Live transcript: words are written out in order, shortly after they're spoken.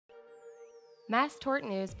Mass Tort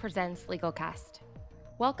News presents LegalCast.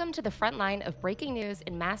 Welcome to the front line of breaking news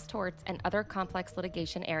in mass torts and other complex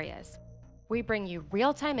litigation areas. We bring you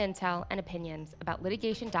real-time intel and opinions about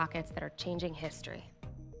litigation dockets that are changing history.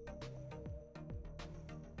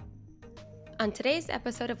 On today's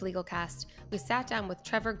episode of LegalCast, we sat down with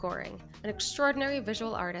Trevor Goring, an extraordinary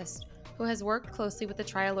visual artist who has worked closely with the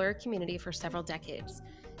trial lawyer community for several decades.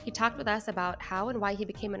 He talked with us about how and why he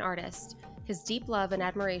became an artist, his deep love and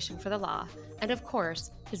admiration for the law, and of course,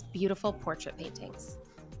 his beautiful portrait paintings.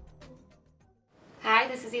 Hi,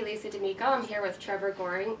 this is Elisa D'Amico. I'm here with Trevor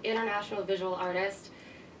Goring, international visual artist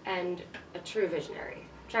and a true visionary.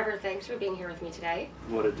 Trevor, thanks for being here with me today.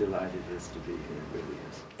 What a delight it is to be here, it really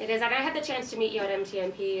is. It is, and I had the chance to meet you at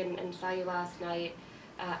MTMP and saw you last night.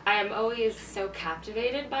 I am always so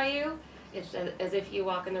captivated by you. It's as if you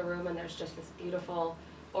walk in the room and there's just this beautiful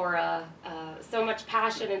aura, so much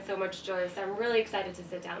passion and so much joy, so I'm really excited to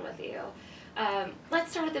sit down with you.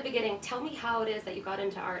 Let's start at the beginning. Tell me how it is that you got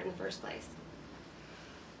into art in the first place.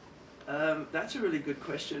 That's a really good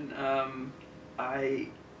question. I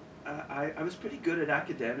was pretty good at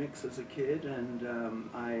academics as a kid, and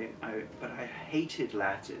but I hated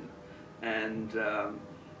Latin, and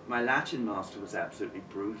my Latin master was absolutely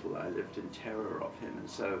brutal. I lived in terror of him, and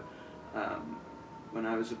so when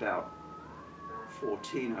I was about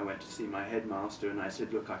 14, I went to see my headmaster and I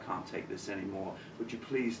said, look, I can't take this anymore. Would you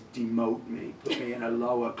please demote me, put me in a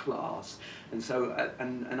lower class, and so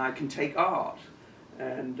and I can take art.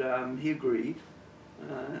 And he agreed.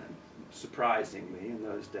 Surprisingly, in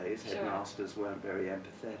those days, Sure. Headmasters weren't very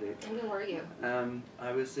empathetic. And where were you?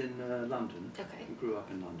 I was in London. Okay. I grew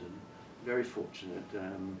up in London. Very fortunate.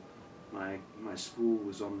 My school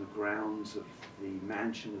was on the grounds of the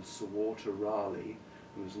mansion of Sir Walter Raleigh.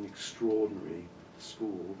 It was an extraordinary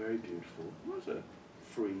school, very beautiful. It was a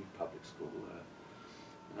free public school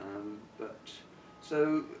there.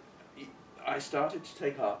 So I started to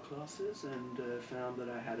take art classes and found that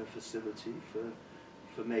I had a facility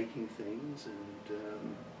for making things, and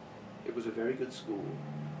it was a very good school.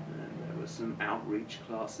 And there were some outreach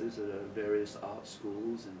classes at various art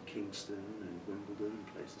schools in Kingston and Wimbledon and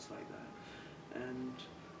places like that. And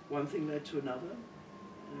one thing led to another,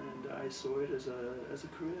 and I saw it as a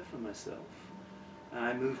career for myself.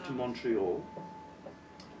 I moved to Montreal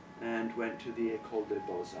and went to the École des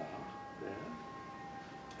Beaux-Arts there,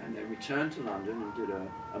 and then returned to London and did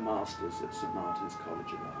a master's at St Martin's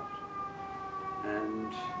College of Art.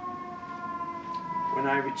 And when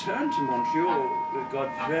I returned to Montreal, I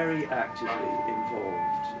got very actively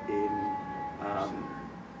involved in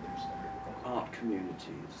art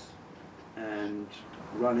communities and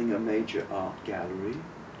running a major art gallery,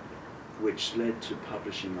 which led to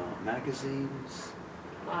publishing art magazines.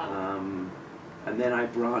 Wow. And then I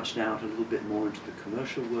branched out a little bit more into the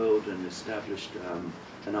commercial world and established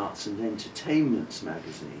an arts and entertainments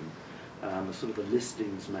magazine, a sort of a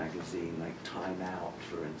listings magazine like Time Out,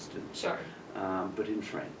 for instance. Sure. But in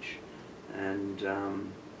French. And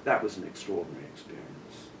that was an extraordinary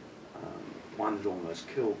experience. One that almost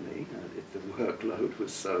killed me. If the workload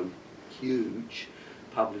was so huge,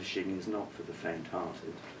 publishing is not for the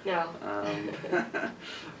faint-hearted. No.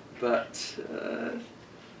 But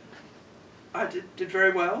I did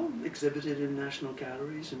very well, exhibited in national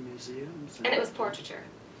galleries and museums. And it was portraiture?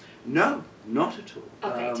 No, not at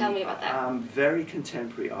all. Okay, tell me about that. Very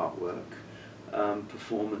contemporary artwork,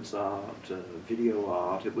 performance art, video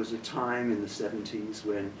art. It was a time in the 70s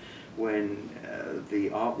when the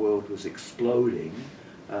art world was exploding.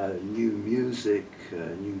 New music,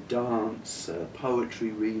 new dance,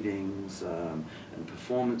 poetry readings, and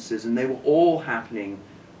performances, and they were all happening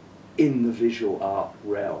in the visual art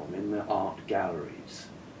realm, in the art galleries.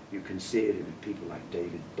 You can see it in people like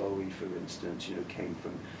David Bowie, for instance, came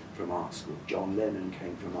from art school. John Lennon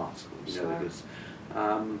came from art school. Sure. It was,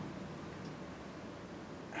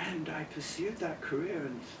 and I pursued that career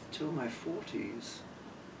until my 40s,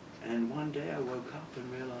 and one day I woke up and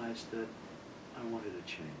realized that I wanted a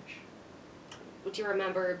change. Would you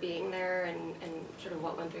remember being there and sort of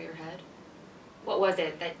what went through your head? What was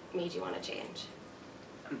it that made you want to change?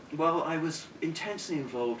 Well, I was intensely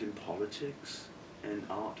involved in politics and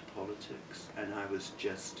art politics, and I was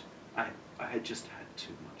just, I had just had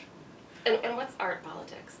too much of it. And what's art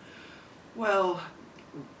politics? Well,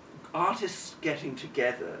 artists getting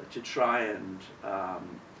together to try and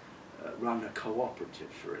run a cooperative,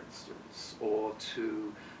 for instance, or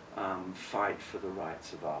to fight for the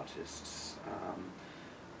rights of artists.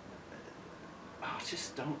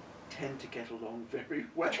 Artists don't tend to get along very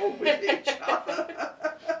well with each other.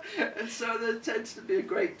 And so there tends to be a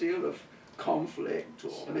great deal of conflict or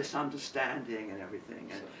Sure. misunderstanding and everything.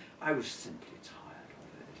 And Sure. I was simply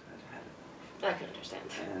I can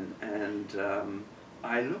understand. And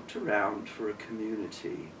I looked around for a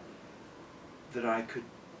community that I could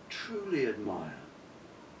truly admire,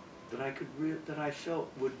 that I felt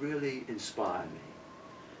would really inspire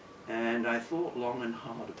me. And I thought long and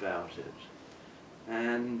hard about it.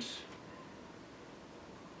 And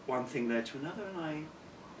one thing led to another, and I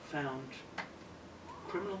found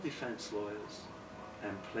criminal defense lawyers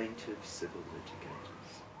and plaintiff civil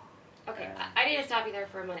litigators. Okay, I need to stop you there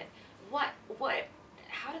for a minute.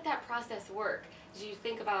 How did that process work? Did you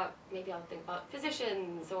think about, maybe I'll think about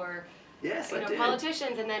physicians or yes, I did.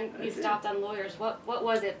 politicians, and then you stopped on lawyers? What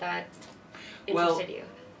was it that interested you?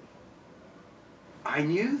 I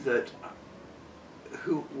knew that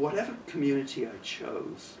whatever community I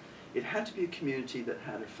chose, it had to be a community that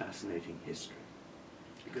had a fascinating history,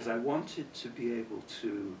 because I wanted to be able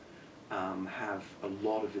to have a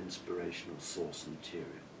lot of inspirational source material.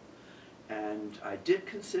 And I did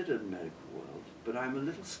consider the medical world, but I'm a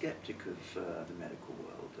little skeptic of the medical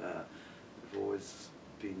world. I've always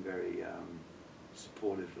been very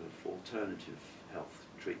supportive of alternative health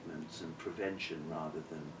treatments and prevention rather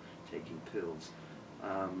than taking pills.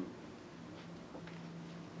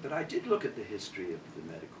 But I did look at the history of the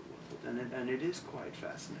medical world, and it is quite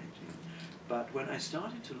fascinating. But when I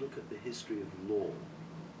started to look at the history of law,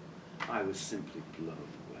 I was simply blown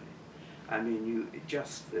away. I mean,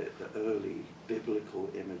 just the early biblical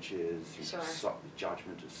images, sure. The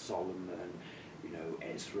judgment of Solomon,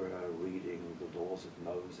 Ezra reading the laws of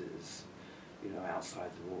Moses,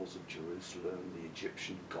 outside the walls of Jerusalem, the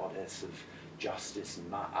Egyptian goddess of justice,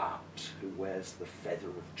 Ma'at, who wears the feather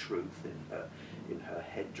of truth in her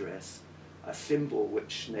headdress, a symbol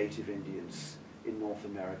which native Indians in North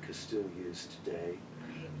America still use today.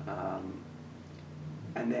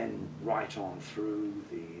 And then right on through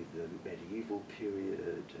the medieval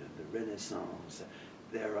period and the Renaissance,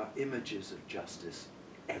 there are images of justice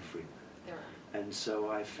everywhere. There are. And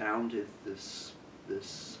so I founded this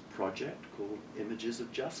project called Images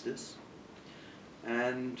of Justice,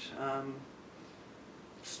 and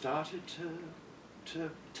started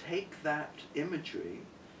to take that imagery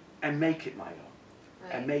and make it my own,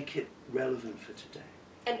 right. and make it relevant for today.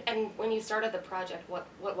 And when you started the project, what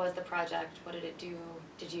was the project? What did it do?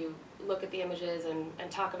 Did you look at the images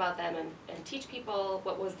and talk about them and teach people?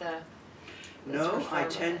 What was the No, I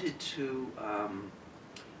tended to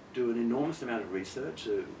do an enormous amount of research,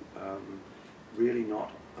 really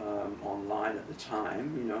not online at the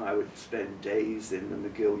time. I would spend days in the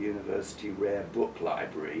McGill University Rare Book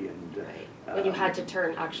Library, and right. When you had to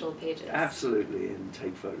turn actual pages. Absolutely, and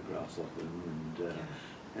take photographs of them,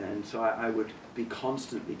 and so I would be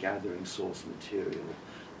constantly gathering source material.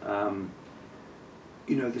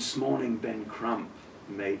 This morning Ben Crump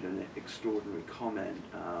made an extraordinary comment.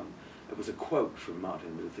 It was a quote from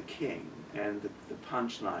Martin Luther King, and the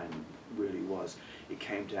punchline really was, it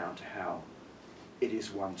came down to how it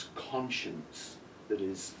is one's conscience that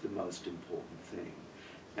is the most important thing.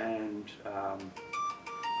 And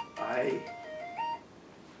I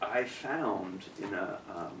found in a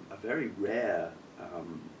very rare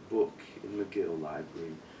book in McGill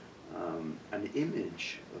Library an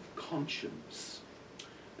image of conscience,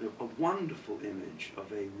 a wonderful image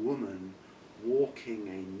of a woman walking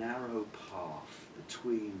a narrow path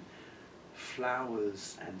between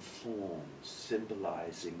flowers and thorns,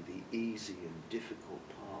 symbolizing the easy and difficult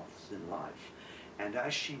paths in life. And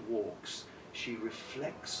as she walks, she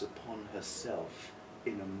reflects upon herself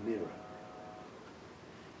in a mirror.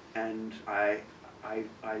 And I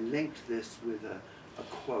linked this with a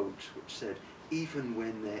quote which said, "Even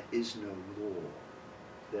when there is no law,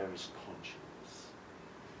 there is conscience."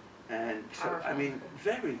 And so, I mean,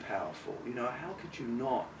 very powerful. How could you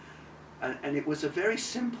not? And it was a very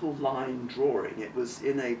simple line drawing. It was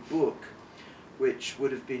in a book which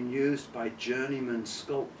would have been used by journeyman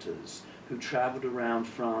sculptors who traveled around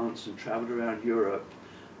France and traveled around Europe.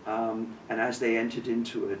 And as they entered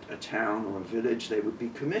into a town or a village, they would be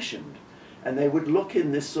commissioned. And they would look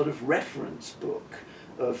in this sort of reference book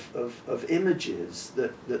of images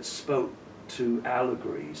that spoke to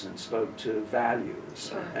allegories and spoke to values.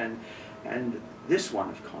 Sure. And this one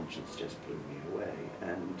of conscience just blew me away.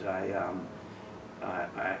 And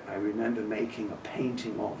I remember making a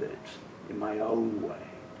painting of it in my own way.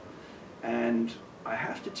 And I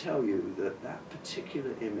have to tell you that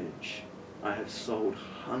particular image, I have sold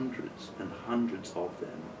hundreds and hundreds of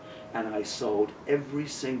them, and I sold every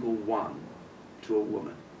single one to a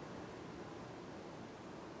woman.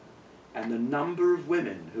 And the number of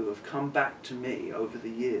women who have come back to me over the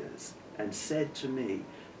years and said to me,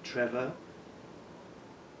 "Trevor,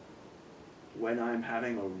 when I'm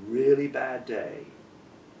having a really bad day,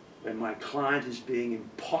 when my client is being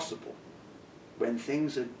impossible, when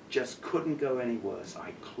things just couldn't go any worse,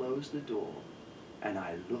 I close the door and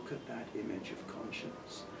I look at that image of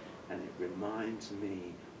conscience, and it reminds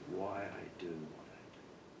me why I do what I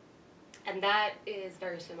do. And that is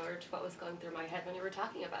very similar to what was going through my head when you were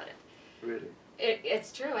talking about it. Really?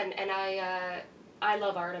 It's true, and I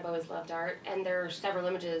love art. I've always loved art, and there are several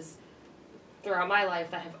images throughout my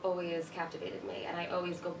life that have always captivated me, and I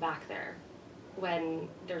always go back there when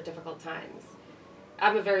there are difficult times.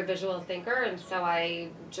 I'm a very visual thinker, and so I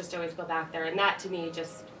just always go back there, and that to me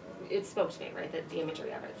just, it spoke to me, right, the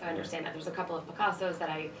imagery of it. So I understand that. There's a couple of Picassos that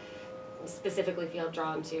I specifically feel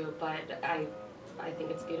drawn to, but I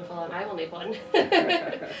think it's beautiful, and I will need one.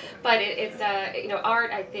 But it's you know,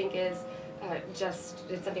 art, I think, is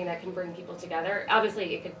it's something that can bring people together.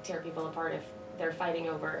 Obviously, it could tear people apart if they're fighting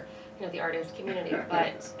over, you know, the artist community.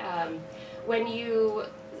 But when you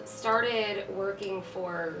started working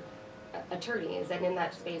for attorneys and in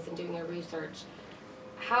that space and doing your research,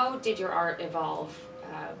 how did your art evolve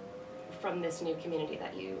from this new community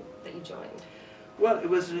that you joined? Well, it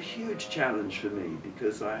was a huge challenge for me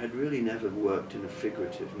because I had really never worked in a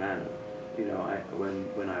figurative manner. You know,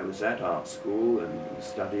 when I was at art school and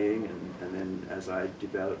studying, and then as I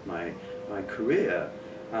developed my career,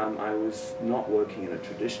 I was not working in a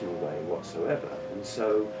traditional way whatsoever. And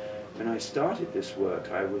so when I started this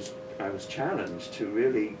work, I was challenged to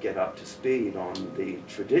really get up to speed on the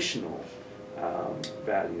traditional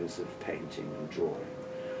values of painting and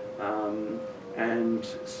drawing. And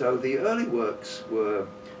so the early works were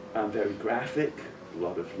very graphic, a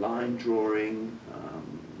lot of line drawing,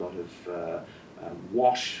 a lot of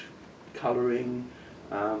wash coloring,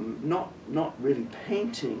 not really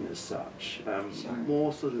painting as such, Sure.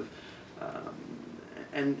 more sort of,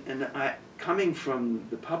 and I, coming from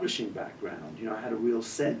the publishing background, you know, I had a real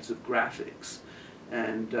sense of graphics,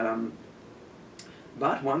 and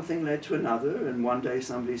but one thing led to another, and one day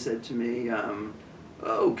somebody said to me,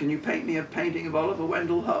 "Oh, can you paint me a painting of Oliver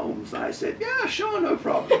Wendell Holmes?" And I said, "Yeah, sure, no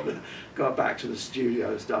problem." And got back to the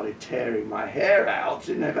studio, started tearing my hair out,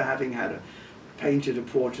 never having painted a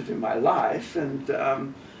portrait in my life,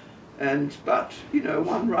 but you know,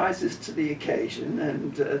 one rises to the occasion,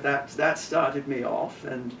 and that started me off.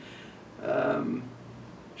 And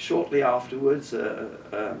shortly afterwards,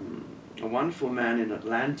 a wonderful man in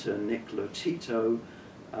Atlanta, Nick Lotito,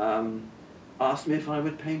 asked me if I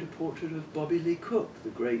would paint a portrait of Bobby Lee Cook, the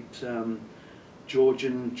great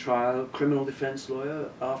Georgian criminal defense lawyer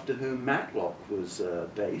after whom Matlock was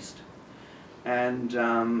based. And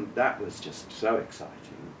that was just so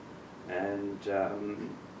exciting. And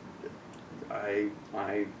I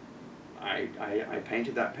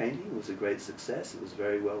painted that painting. It was a great success. It was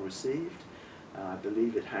very well received. I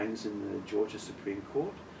believe it hangs in the Georgia Supreme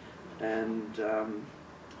Court. And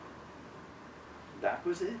that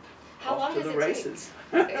was it. How long does it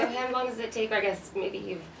take? How long does it take? I guess maybe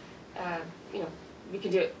you've, you know, we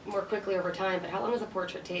can do it more quickly over time, but how long does a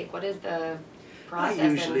portrait take? What is the process?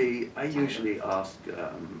 I usually ask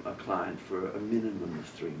a client for a minimum of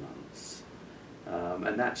 3 months.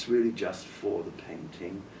 And that's really just for the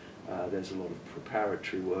painting. There's a lot of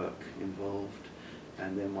preparatory work involved.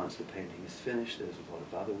 And then once the painting is finished, there's a lot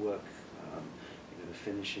of other work, you know,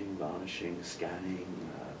 finishing, varnishing, scanning,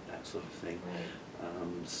 that sort of thing. Right.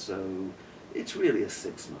 So it's really a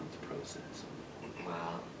 6-month process.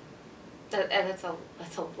 Wow, that's a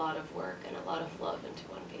lot of work and a lot of love into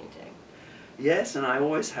one painting. Yes, and I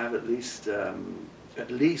always have at least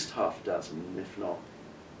half a dozen, if not,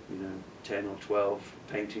 you know, 10 or 12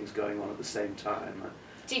 paintings going on at the same time.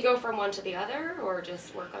 Do you go from one to the other, or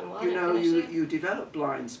just work on one? You know, and finish it? you develop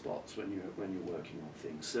blind spots when you're working on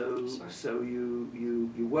things. So Sure. so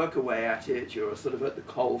you work away at it. You're sort of at the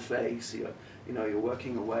coal face. You're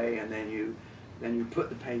working away, and then you put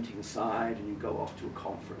the painting aside and you go off to a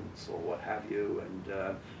conference or what have you,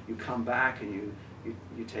 and you come back and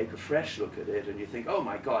you take a fresh look at it and you think, oh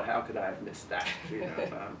my God, how could I have missed that? You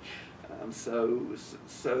know, so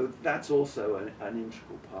that's also an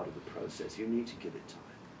integral part of the process. You need to give it time.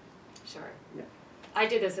 Sure. Yeah. I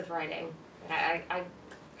did this with writing. I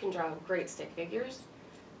can draw great stick figures,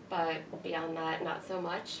 but beyond that, not so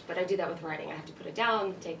much. But I do that with writing. I have to put it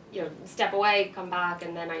down, step away, come back,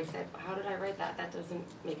 and then I said, how did I write that? That doesn't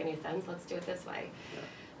make any sense. Let's do it this way.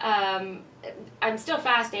 Yeah. I'm still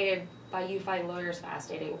fascinated by you finding lawyers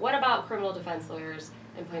fascinating. What about criminal defense lawyers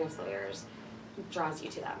and plaintiffs' lawyers draws you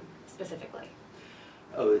to them specifically?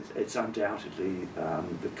 Oh, it's undoubtedly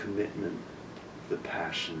the commitment, the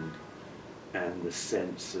passion, and the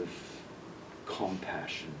sense of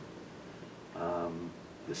compassion,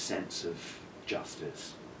 the sense of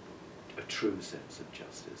justice. a true sense of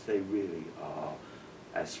justice. They really are,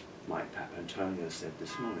 as Mike Papantonio said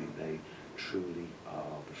this morning, they truly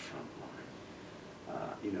are the front line.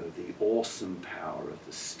 You know, the awesome power of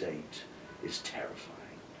the state is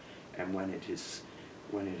terrifying, and when it is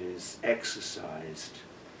exercised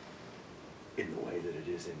in the way that it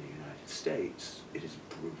is in the United States, it is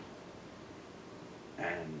brutal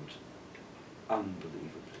and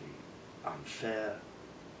unbelievably unfair,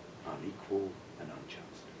 unequal, and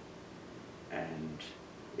unjust. And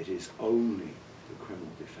it is only the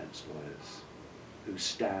criminal defense lawyers who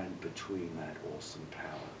stand between that awesome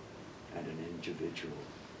power and an individual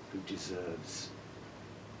who deserves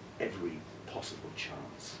every possible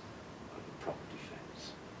chance of a proper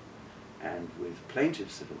defense. And with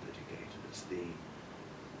plaintiff civil litigators,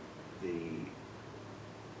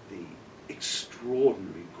 the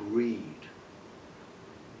extraordinary greed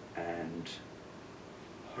and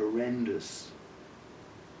horrendous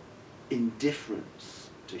indifference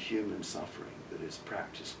to human suffering that is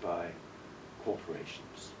practiced by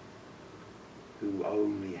corporations who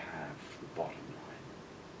only have the bottom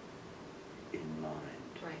line in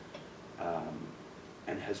mind. Right.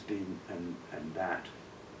 And has been, and that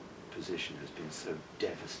position has been so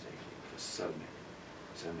devastating for so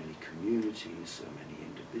many communities, so many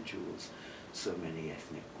individuals, so many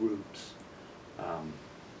ethnic groups,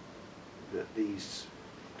 that these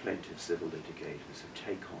plaintiff civil litigators who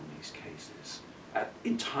take on these cases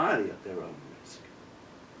entirely at their own risk,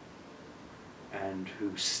 and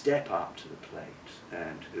who step up to the plate,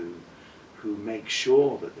 and who make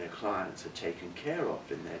sure that their clients are taken care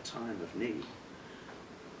of in their time of need.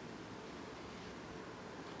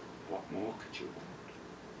 What more could you want?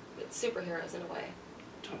 It's superheroes in a way.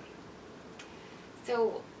 Totally.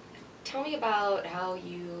 So tell me about how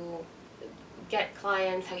you get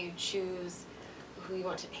clients, how you choose who you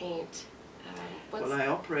want to paint. Well, I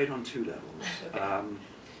operate on two levels. Okay.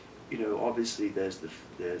 You know, obviously there's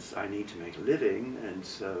I need to make a living, and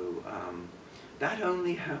so that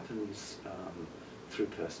only happens through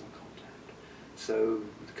personal contact. So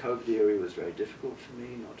the COVID era was very difficult for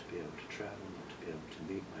me, not to be able to travel, not to be able to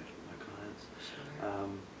meet my clients. Sure.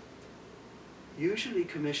 Usually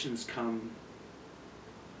commissions come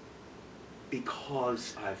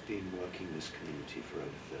because I've been working this community for over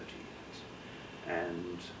 30 years.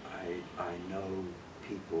 And I know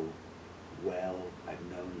people well, I've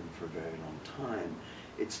known them for a very long time.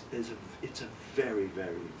 It's a very,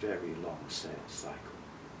 very, very long sales cycle.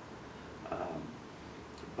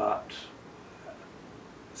 But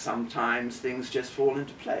sometimes things just fall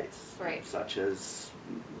into place. Right. Such as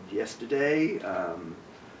yesterday,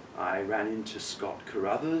 I ran into Scott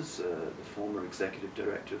Carruthers, the former executive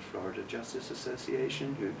director of Florida Justice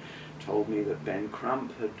Association, who told me that Ben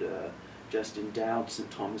Crump had just endowed St.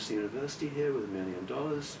 Thomas University here with $1 million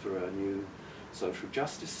for a new social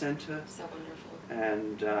justice center. So wonderful.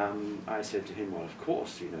 And I said to him, well, of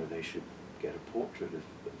course, you know, they should get a portrait of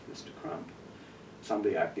Mr. Crump,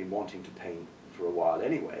 somebody I've been wanting to paint for a while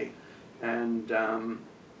anyway. And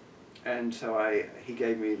so he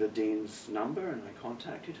gave me the dean's number, and I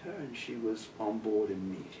contacted her, and she was on board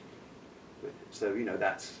immediately with it. So, you know,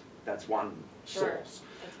 that's one Sure. source.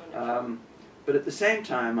 That's wonderful. But at the same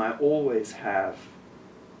time, I always have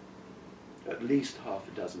at least half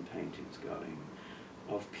a dozen paintings going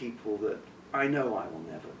of people that I know I will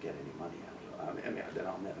never get any money out of. I mean, that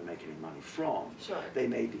I'll never make any money from. Sure. They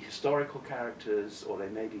may be historical characters, or they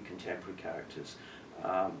may be contemporary characters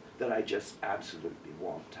that I just absolutely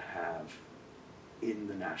want to have in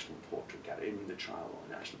the National Portrait Gallery, in the Trial Law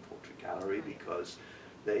National Portrait Gallery, because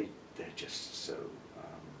they're just so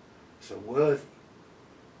worthy,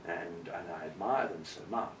 and I admire them so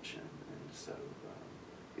much, and so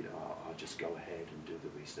you know, I'll just go ahead and do the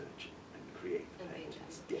research and create the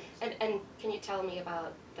paintings. Yes. And can you tell me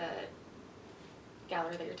about the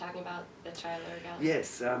gallery that you're talking about, the Trial Law Gallery?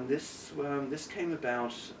 Yes, this came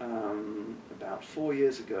about 4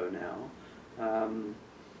 years ago now.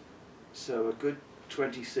 So a good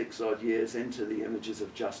 26 odd years into the Images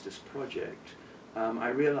of Justice project, I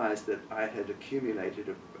realized that I had accumulated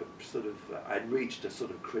a sort of, I'd reached a sort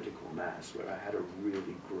of critical mass where I had a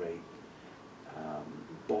really great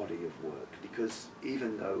body of work, because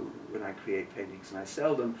even though when I create paintings and I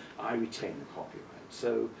sell them, I retain the copyright.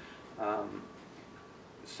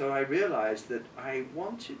 So I realized that I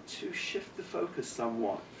wanted to shift the focus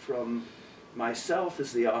somewhat from myself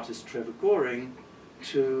as the artist Trevor Goring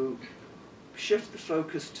to shift the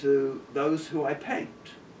focus to those who I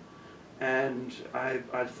paint. And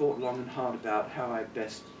I thought long and hard about how I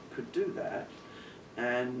best could do that.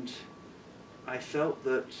 And I felt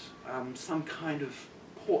that some kind of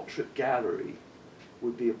portrait gallery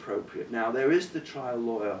would be appropriate. Now, there is the Trial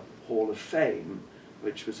Lawyer Hall of Fame,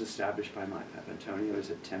 which was established by Mike Papantonio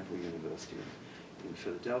at Temple University in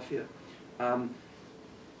Philadelphia,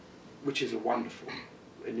 which is a wonderful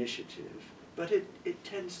initiative, but it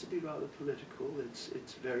tends to be rather political.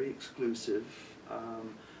 It's very exclusive,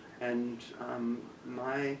 and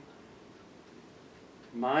my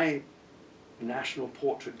National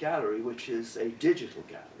Portrait Gallery, which is a digital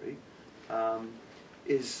gallery,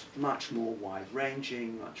 is much more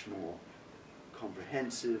wide-ranging, much more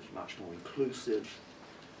comprehensive, much more inclusive,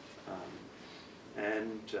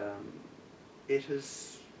 and it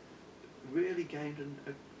has really gained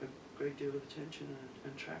a great deal of attention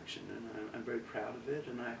and traction, and I'm very proud of it,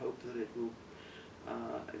 and I hope that it will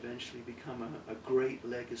eventually become a great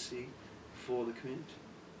legacy for the community.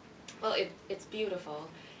 Well, it's beautiful,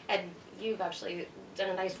 and you've actually done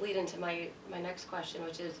a nice lead into my next question,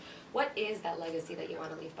 which is, what is that legacy that you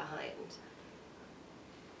want to leave behind?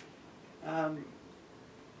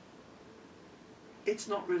 It's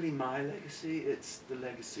not really my legacy, it's the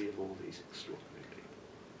legacy of all these extraordinary people.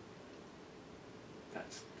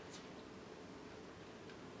 That's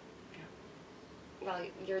yeah. Well,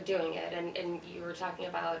 you're doing it, and you were talking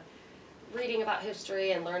about reading about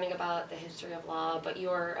history and learning about the history of law, but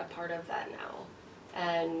you're a part of that now.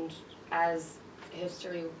 And as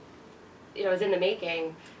history, is in the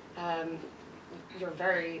making, you're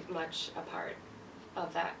very much a part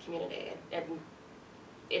of that community. And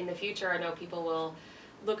in the future, I know people will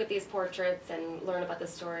look at these portraits and learn about the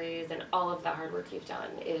stories, and all of the hard work you've done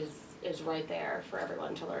is right there for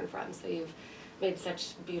everyone to learn from. So you've made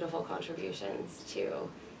such beautiful contributions to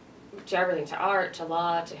everything, to art, to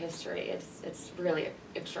law, to history. It's really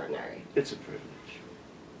extraordinary. It's a privilege.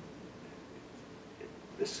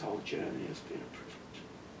 This whole journey has been a privilege.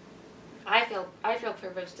 I feel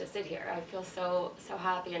privileged to sit here. I feel so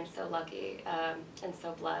happy and so lucky, and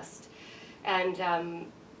so blessed. And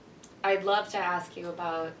I'd love to ask you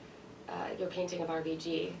about your painting of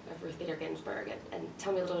RBG, of Ruth Bader Ginsburg, and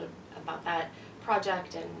tell me a little bit about that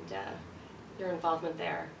project and your involvement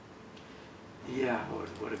there. Yeah,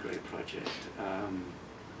 what a great project.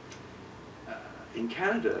 In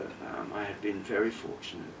Canada, I have been very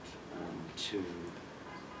fortunate to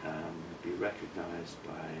be recognized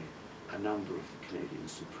by a number of the Canadian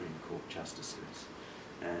Supreme Court justices,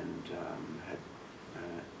 and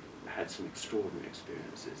had some extraordinary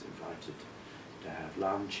experiences, invited to have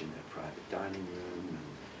lunch in their private dining room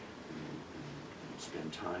and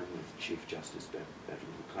spend time with Chief Justice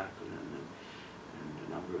Beverly McLachlan and a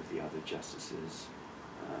number of the other justices.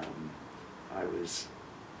 I was,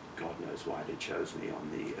 God knows why they chose me on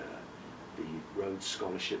the Rhodes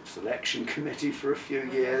Scholarship Selection Committee for a few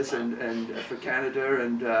years, and for Canada,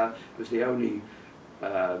 and was the only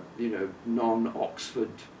non-Oxford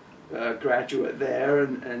graduate there,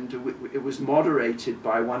 and it was moderated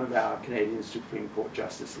by one of our Canadian Supreme Court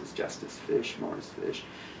justices, Justice Fish, Maurice Fish,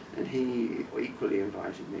 and he equally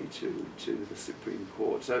invited me to the Supreme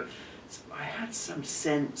Court. So I had some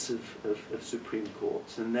sense of Supreme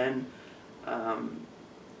Courts, and then I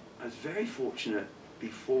was very fortunate.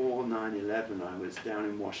 Before 9/11, I was down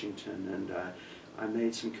in Washington, and I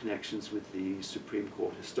made some connections with the Supreme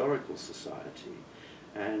Court Historical Society,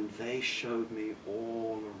 and they showed me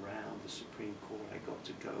all around the Supreme Court. I got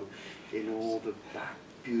to go in all the back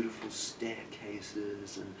beautiful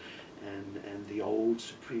staircases and the old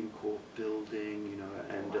Supreme Court building,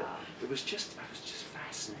 and wow. I was just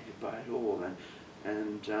fascinated by it all,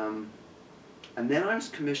 and then I was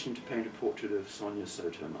commissioned to paint a portrait of Sonia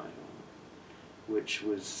Sotomayor, which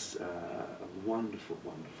was a wonderful,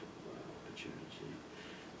 wonderful opportunity,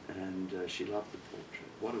 and she loved the portrait.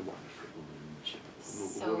 What a wonderful woman!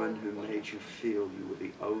 A woman who made you feel you were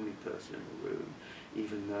the only person in the room,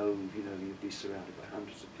 even though you'd be surrounded by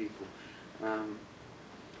hundreds of people.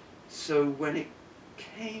 So when it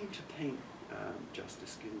came to paint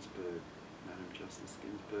Justice Ginsburg, Madam Justice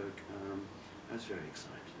Ginsburg, I was very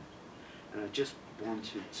excited, and I just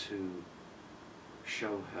wanted to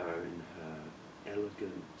show her in her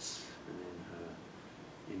elegance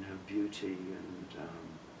and in her beauty,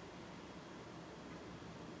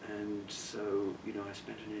 and so I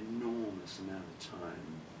spent an enormous amount of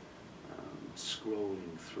time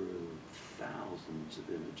scrolling through thousands of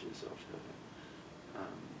images of her,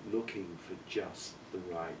 looking for just the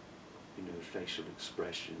right facial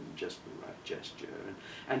expression, just the right gesture,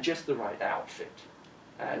 and just the right outfit.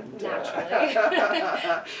 And,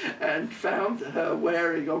 and found her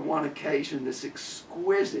wearing on one occasion this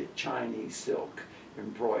exquisite Chinese silk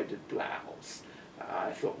embroidered blouse,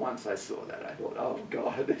 I thought, once I saw that, I thought, oh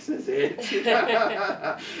God, this is it.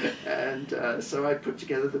 And so I put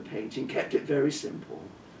together the painting, kept it very simple.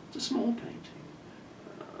 It's a small painting.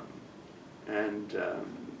 And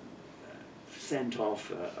sent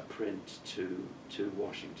off a print to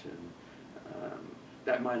Washington.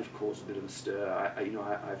 That might have caused a bit of a stir.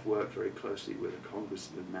 I've worked very closely with a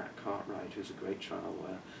Congressman, Matt Cartwright, who's a great trial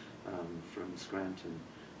lawyer from Scranton,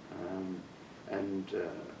 and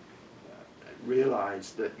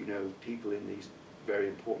realized that people in these very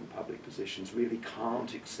important public positions really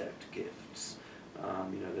can't accept gifts.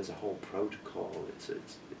 There's a whole protocol. It's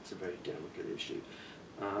a very delicate issue.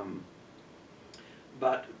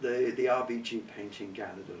 But the RBG painting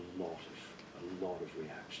gathered a lot of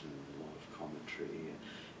reaction, a lot of commentary,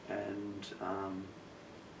 and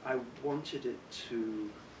I wanted it to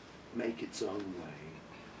make its own way.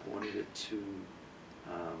 I wanted it to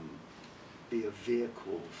be a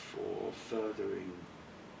vehicle for furthering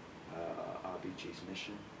RBG's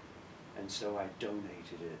mission, and so I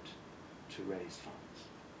donated it to raise funds.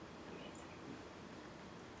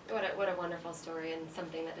 Amazing. What a wonderful story, and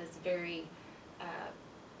something that is very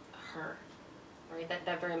her, right?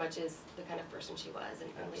 That very much is the kind of person she was, and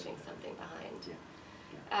leaving something behind.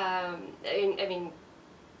 Yeah. I mean,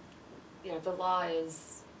 the law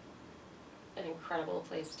is an incredible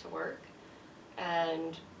place to work,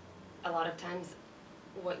 and a lot of times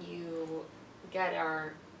what you get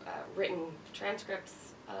are written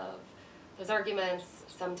transcripts of those arguments,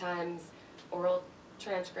 sometimes oral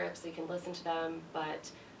transcripts so you can listen to them, but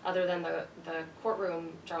other than the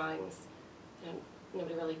courtroom drawings,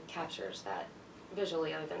 nobody really captures that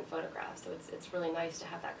visually other than photographs. So it's really nice to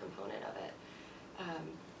have that component of it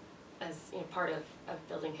as part of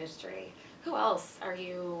building history. Who else are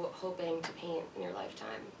you hoping to paint in your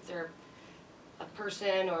lifetime? Is there a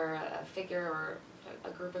person or a figure or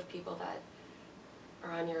a group of people that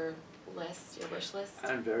are on your list, your wish list?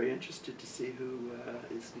 I'm very interested to see who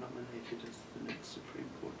is nominated as the next Supreme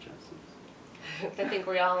Court Justice. I think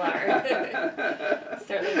we all are.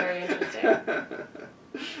 Certainly very interesting.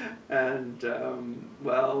 And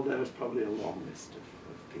well, there was probably a long list of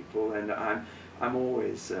people, and I'm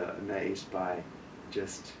always amazed by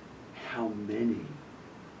just how many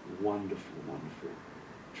wonderful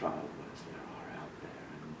trial lawyers there are out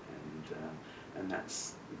there, and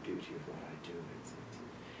that's the beauty of what I do.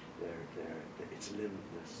 It's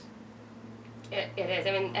limitless. It is.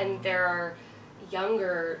 I mean, and there are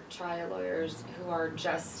younger trial lawyers who are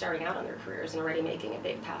just starting out on their careers and already making a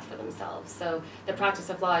big path for themselves. So the practice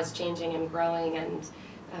of law is changing and growing, and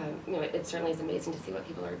it certainly is amazing to see what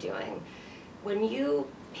people are doing. When you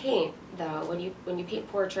paint, though, when you paint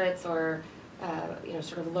portraits or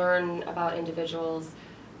sort of learn about individuals,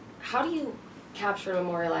 how do you capture and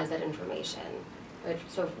memorialize that information? Right.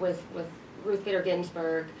 So with Ruth Bader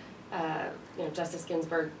Ginsburg, Justice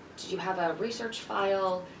Ginsburg, did you have a research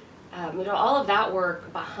file? All of that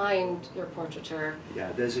work behind your portraiture.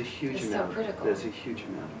 Yeah, there's a huge amount. So critical. There's a huge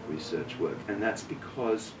amount of research work, and that's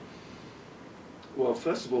because, well,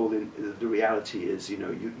 first of all, the reality is,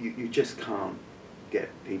 you just can't get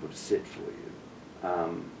people to sit for you.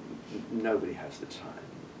 Nobody has the time.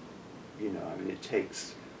 It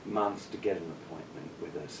takes months to get an appointment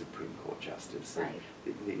with a Supreme Court justice, right.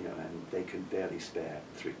 And they can barely spare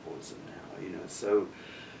 3/4 of an hour.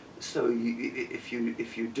 So if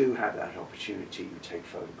you do have that opportunity, you take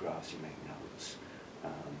photographs, you make notes.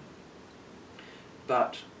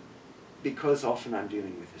 But because often I'm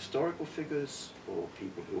dealing with historical figures or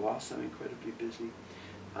people who are so incredibly busy,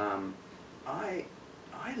 I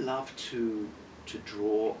love to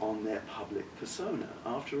draw on their public persona.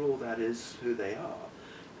 After all, that is who they are,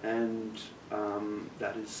 and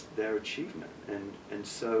that is their achievement. And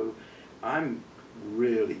so I'm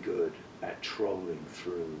really good at trolling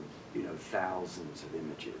through thousands of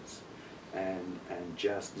images and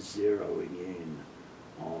just zeroing in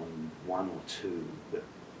on one or two that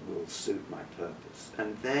will suit my purpose.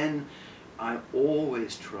 And then I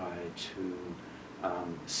always try to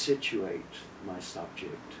situate my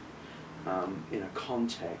subject in a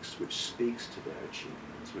context which speaks to their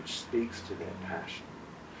achievements, which speaks to their passion.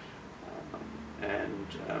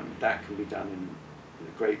 That can be done in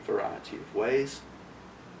a great variety of ways.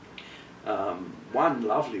 One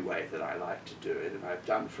lovely way that I like to do it, and I've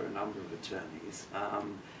done for a number of attorneys,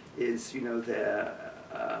 is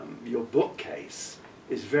your bookcase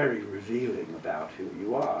is very revealing about who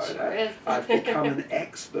you are. Sure and is. I've become an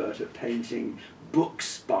expert at painting book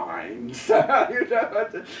spines,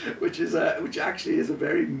 which actually is a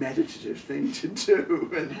very meditative thing to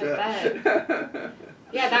do. And,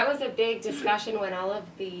 yeah, that was a big discussion when all of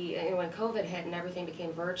when COVID hit and everything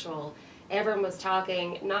became virtual. everyone was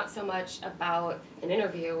talking not so much about an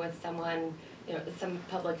interview with someone, some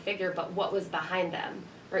public figure, but what was behind them,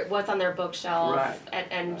 right? What's on their bookshelf, right.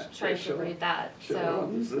 and Right. trying to read that. Sure, So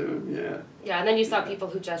on Zoom, yeah. yeah, and then you saw people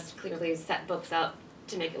who just clearly set books up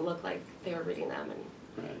to make it look like they were reading them,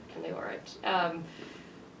 and they weren't.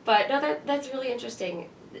 But no, that's really interesting.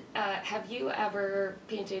 Have you ever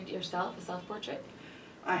painted yourself, a self-portrait?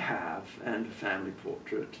 I have, and a family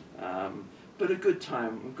portrait, but a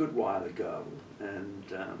good while ago, and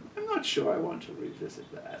I'm not sure I want to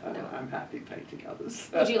revisit that. No. I'm happy painting others.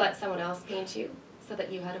 Would you let someone else paint you so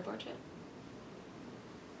that you had a portrait?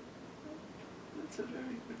 That's a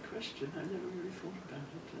very good question. I never really thought about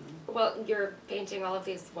it. Well, you're painting all of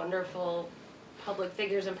these wonderful public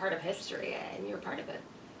figures and part of history, and you're part of it.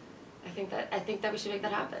 I think that we should make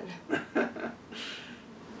that happen.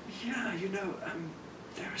 Yeah,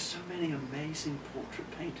 there are so many amazing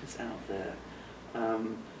portrait painters out there.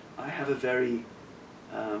 I have a very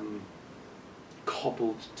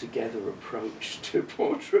cobbled together approach to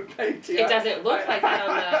portrait painting. It doesn't look like that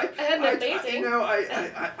on the painting.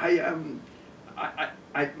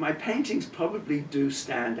 My paintings probably do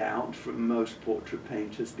stand out from most portrait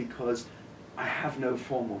painters because I have no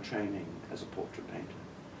formal training as a portrait painter.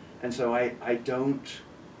 And so I don't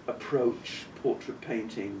approach portrait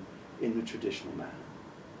painting in the traditional manner.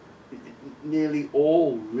 Nearly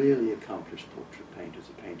all really accomplished portrait painters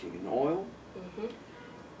are painting in oil,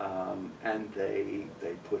 and they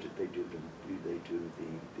do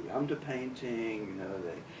the underpainting.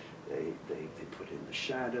 They put in the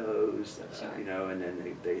shadows, Sure. and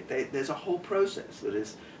then there's a whole process that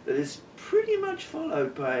is pretty much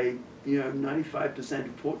followed by 95%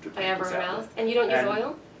 of portrait By painters. everyone else, and you don't use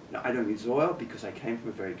oil? No, I don't use oil because I came from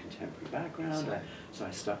a very contemporary background, Sure. so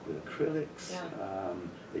I stuck with acrylics. Yeah.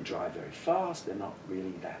 They dry very fast. They're not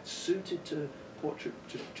really that suited to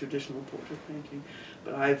traditional portrait painting,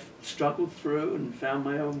 but I've struggled through and found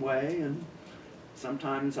my own way. And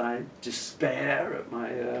sometimes I despair at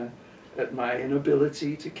my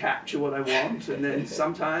inability to capture what I want, and then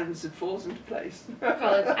sometimes it falls into place.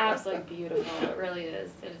 Well, it's absolutely beautiful. It really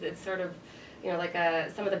is. It's sort of, like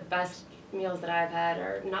some of the best meals that I've had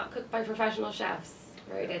are not cooked by professional chefs,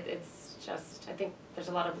 right? It's just, I think there's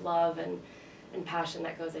a lot of love and passion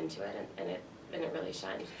that goes into it, and it really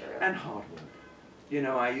shines through. And hard work.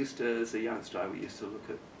 I used to, as a youngster, we used to look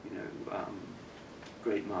at,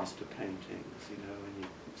 great master paintings, and you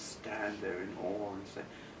stand there in awe and say,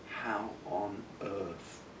 how on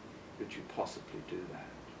earth could you possibly do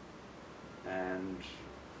that? And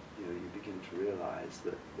you begin to realize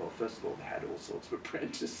that, well, first of all, they had all sorts of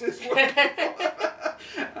apprentices working for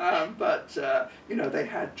them. But they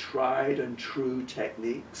had tried and true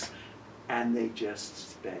techniques, and they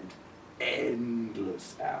just spent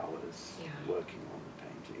endless hours working on the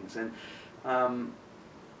paintings. And I'm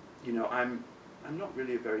not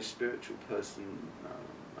really a very spiritual person.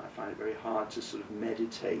 I find it very hard to sort of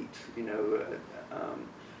meditate, in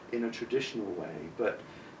a traditional way. But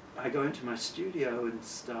I go into my studio and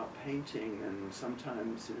start painting, and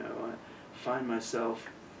sometimes, I find myself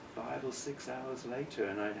 5 or 6 hours later,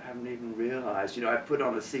 and I haven't even realized. I put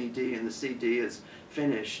on a CD, and the CD is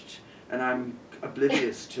finished, and I'm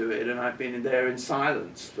oblivious to it, and I've been in there in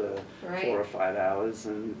silence for 4 or 5 hours,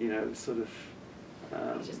 and sort of.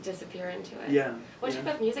 You just disappear into it. Yeah. What type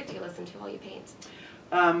of music do you listen to while you paint?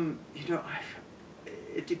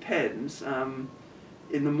 It depends.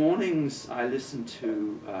 In the mornings, I listen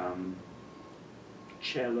to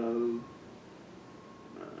cello.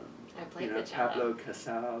 I played the cello. Pablo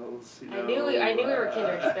Casals. I knew we were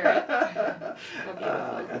kindred spirits.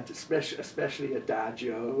 And especially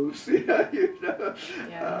adagios.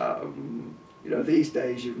 These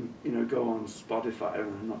days you can go on Spotify.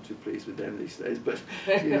 I'm not too pleased with them these days, but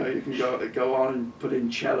you can go on and put in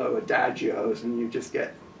cello adagios, and you just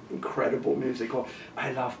get incredible music. Or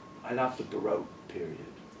I love the Baroque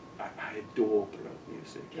period. I adore Baroque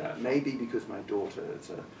music. Maybe because my daughter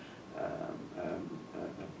is a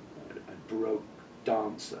Baroque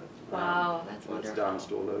dancer. Wow, that's wonderful. It's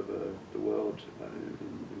danced all over the world in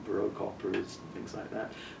Baroque operas and things like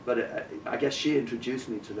that. But I guess she introduced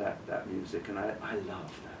me to that music, and I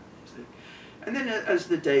love that music. And then as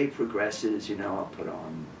the day progresses, I'll put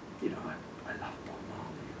on, I love Bob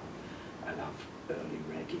Marley. I love early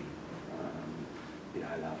reggae.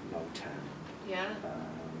 I love Motown. Yeah.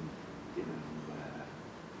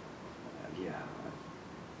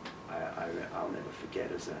 I'll never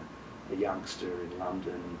forget as a youngster in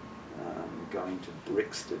London going to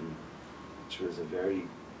Brixton, which was a very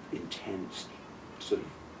intense sort of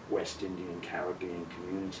West Indian Caribbean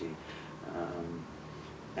community,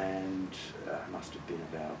 and I must have been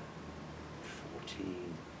about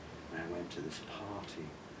 14, and I went to this party,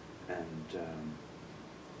 and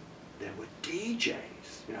there were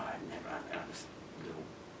DJs. You know, I was a little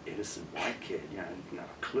innocent white kid, you know, not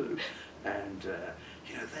a clue, and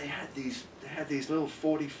you know, they had these little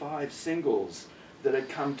 45 singles that had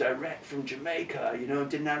come direct from Jamaica, you know,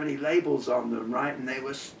 and didn't have any labels on them, right? And they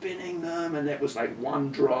were spinning them, and it was like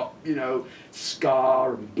One Drop, you know,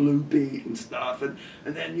 ska and blue beat and stuff, and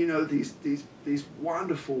then, you know, these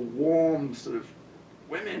wonderful, warm sort of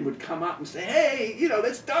women would come up and say, hey, you know,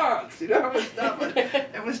 let's dance, you know, and stuff. And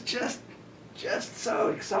it was just so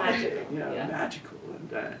exciting, magical, you know, yeah. magical.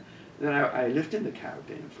 And then I lived in the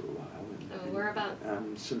Caribbean for a while. Whereabouts?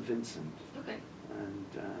 St. Vincent. Okay. And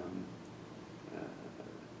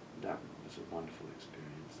that was a wonderful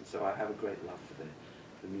experience. And so I have a great love for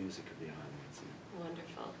the music of the islands. Yeah.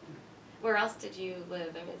 Wonderful. Where else did you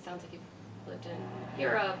live? I mean, it sounds like you've lived in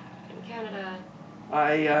Europe, in Canada.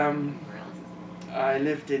 Where else? I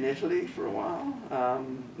lived in Italy for a while,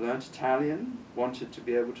 learned Italian, wanted to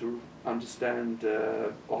be able to understand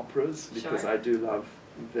operas, because Sure. I do love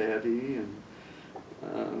Verdi, and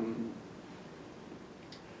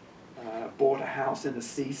bought a house in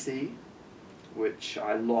Assisi, which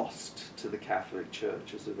I lost to the Catholic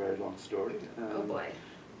Church. It's a very long story. Oh boy.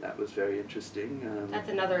 That was very interesting. That's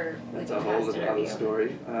another That's a whole other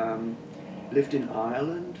story. Lived in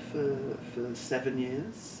Ireland for 7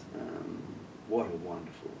 years. What a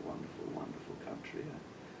wonderful, wonderful, wonderful country.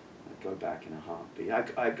 I go back in a heartbeat.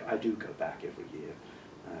 I do go back every year.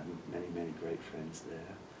 Many, many great friends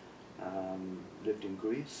there. Lived in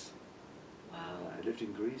Greece. Wow. I lived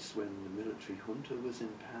in Greece when the military junta was in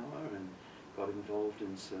power, and got involved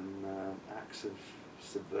in some acts of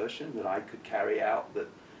subversion that I could carry out that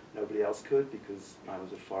nobody else could, because I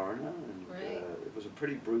was a foreigner, and Right. It was a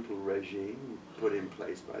pretty brutal regime put in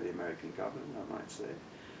place by the American government, I might say.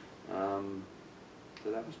 So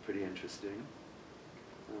that was pretty interesting.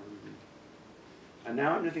 And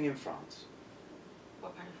now I'm living in France,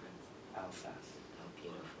 What part of France? Alsace, Oh,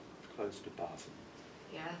 beautiful. close to Basel.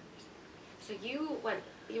 Yeah. So you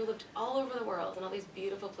lived all over the world in all these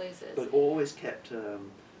beautiful places. But always kept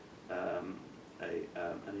an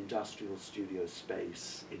industrial studio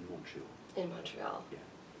space in Montreal. In Montreal. Yeah.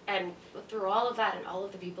 And through all of that and all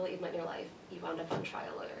of the people that you've met in your life, you wound up on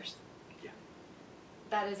Trial Lawyers. Yeah.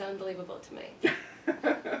 That is unbelievable to me.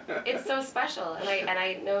 It's so special, and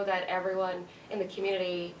I know that everyone in the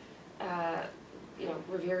community, you know,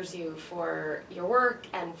 reveres you for your work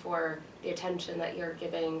and for the attention that you're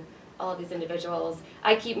giving all of these individuals.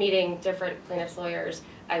 I keep meeting different plaintiffs' lawyers.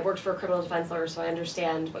 I worked for a criminal defense lawyer, so I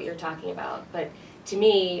understand what you're talking about. But to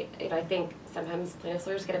me, you know, I think sometimes plaintiffs'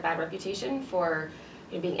 lawyers get a bad reputation for,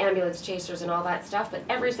 you know, being ambulance chasers and all that stuff. But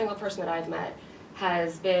every single person that I've met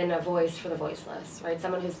has been a voice for the voiceless, right?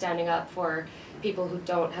 Someone who's standing up for people who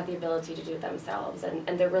don't have the ability to do it themselves,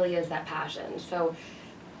 and there really is that passion. So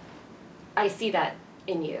I see that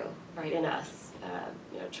in you, right, in us,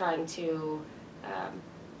 you know, trying to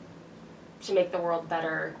make the world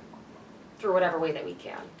better through whatever way that we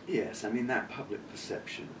can. Yes, I mean, that public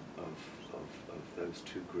perception of those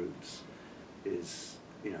two groups is,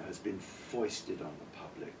 you know, has been foisted on the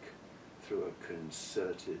public through a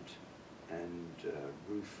concerted and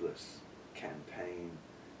ruthless campaign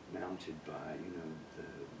mounted by, you know,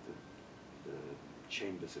 the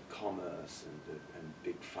chambers of commerce and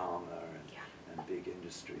big pharma and big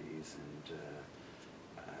industries, and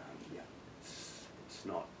yeah, it's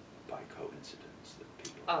not by coincidence that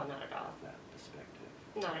people Oh, not at all. have that perspective.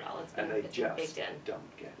 Not at all. It's And been, they it's been just baked in.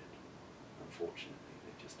 don't get it. Unfortunately,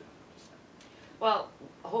 they just don't understand. Well,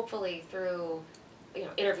 hopefully through, you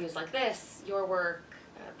know, interviews like this, your work,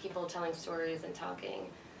 people telling stories and talking,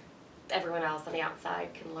 everyone else on the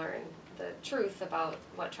outside can learn the truth about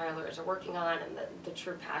what trial lawyers are working on, and the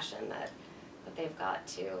true passion that they've got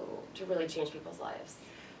to really change people's lives.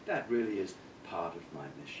 That really is part of my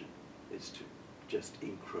mission, is to just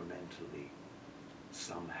incrementally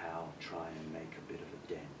somehow try and make a bit of a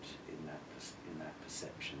dent in that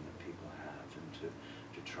perception that people have, and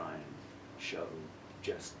to try and show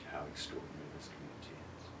just how extraordinary this community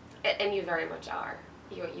is. And you very much are.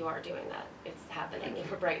 You are doing that. It's happening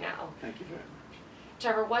right now. Thank you very much.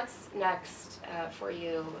 Trevor, what's next for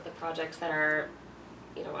you? The projects that are,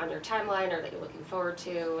 you know, on your timeline or that you're looking forward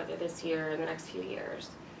to, whether this year or in the next few years?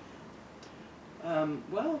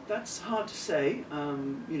 Well, that's hard to say.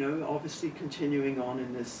 You know, obviously continuing on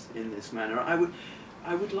in this manner. I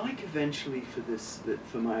would like eventually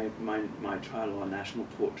for my trial law National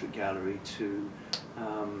Portrait Gallery to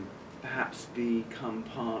perhaps become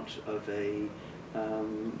part of a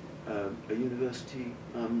university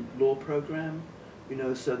law program. you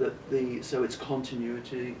know, so that its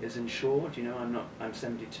continuity is ensured. You know, I'm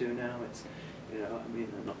 72 now. It's, you know, I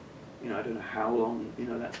mean, I'm not, you know, I don't know how long, you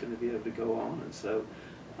know, that's going to be able to go on, and so,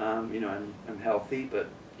 you know, I'm healthy, but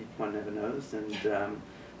one never knows, and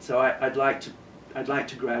so I'd like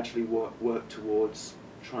to gradually work towards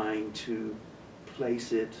trying to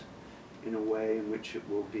place it in a way in which it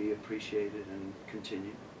will be appreciated and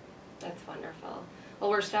continue. That's wonderful. Well,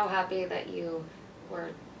 we're so happy that you were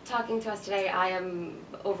talking to us today. I am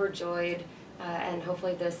overjoyed, and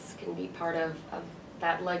hopefully this can be part of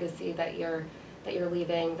that legacy that you're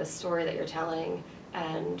leaving, the story that you're telling.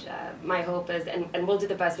 And my hope is, and we'll do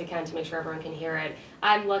the best we can to make sure everyone can hear it.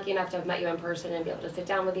 I'm lucky enough to have met you in person and be able to sit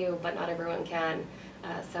down with you, but not everyone can.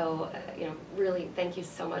 So, you know, really thank you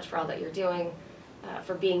so much for all that you're doing,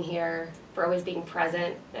 for being here, for always being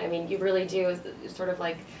present. I mean, you really do, sort of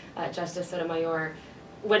like Justice Sotomayor.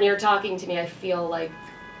 When you're talking to me, I feel like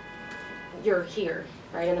you're here,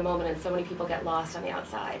 right, in the moment, and so many people get lost on the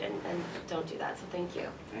outside and don't do that, so thank you.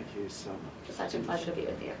 Thank you so much. It's such a pleasure to be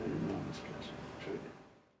with you. An enormous pleasure, truly.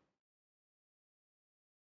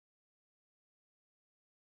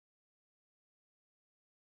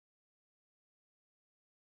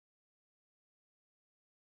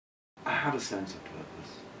 I have a sense of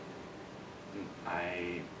purpose.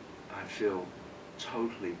 I feel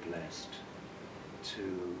totally blessed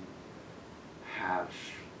to have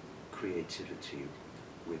creativity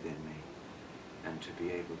within me and to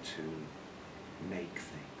be able to make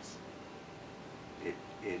things.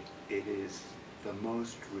 It is the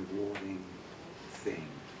most rewarding thing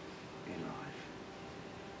in life.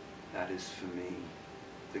 That is for me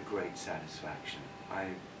the great satisfaction.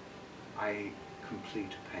 I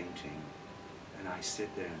complete a painting and I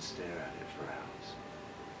sit there and stare at it for hours,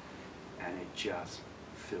 and it just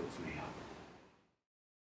fills me up.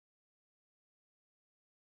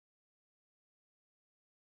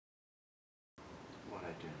 What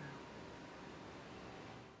I do now.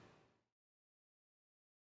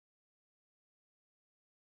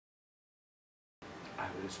 I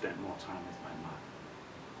would have spent more time with my mother.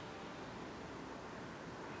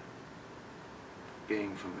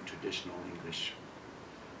 Being from a traditional English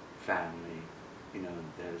family, you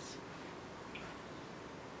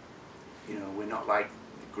know, we're not like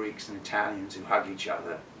the Greeks and Italians who hug each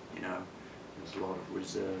other, you know. There's a lot of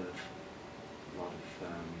reserve, a lot of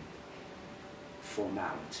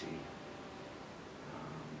formality,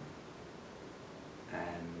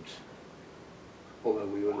 and although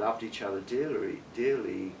we all loved each other dearly,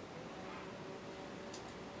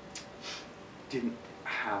 didn't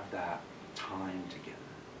have that time together.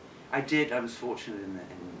 I was fortunate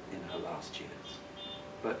in her last years,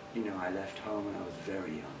 but you know, I left home when I was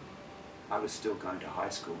very young. I was still going to high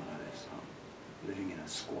school when I left home, living in a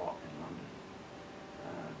squat in London,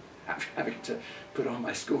 having to put on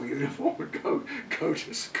my school uniform and go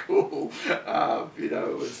to school. You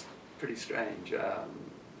know, it was pretty strange.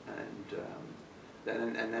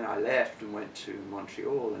 And then I left and went to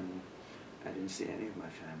Montreal, and I didn't see any of my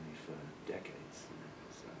family for decades. You know,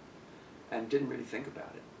 so, and didn't really think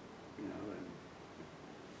about it. You know, and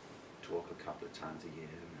talk a couple of times a year.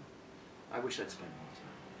 I wish I'd spent more time.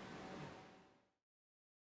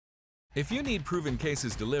 If you need proven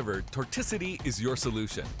cases delivered, Torticity is your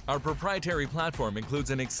solution. Our proprietary platform includes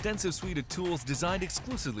an extensive suite of tools designed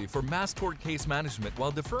exclusively for mass tort case management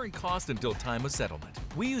while deferring cost until time of settlement.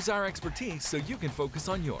 We use our expertise so you can focus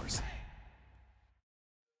on yours.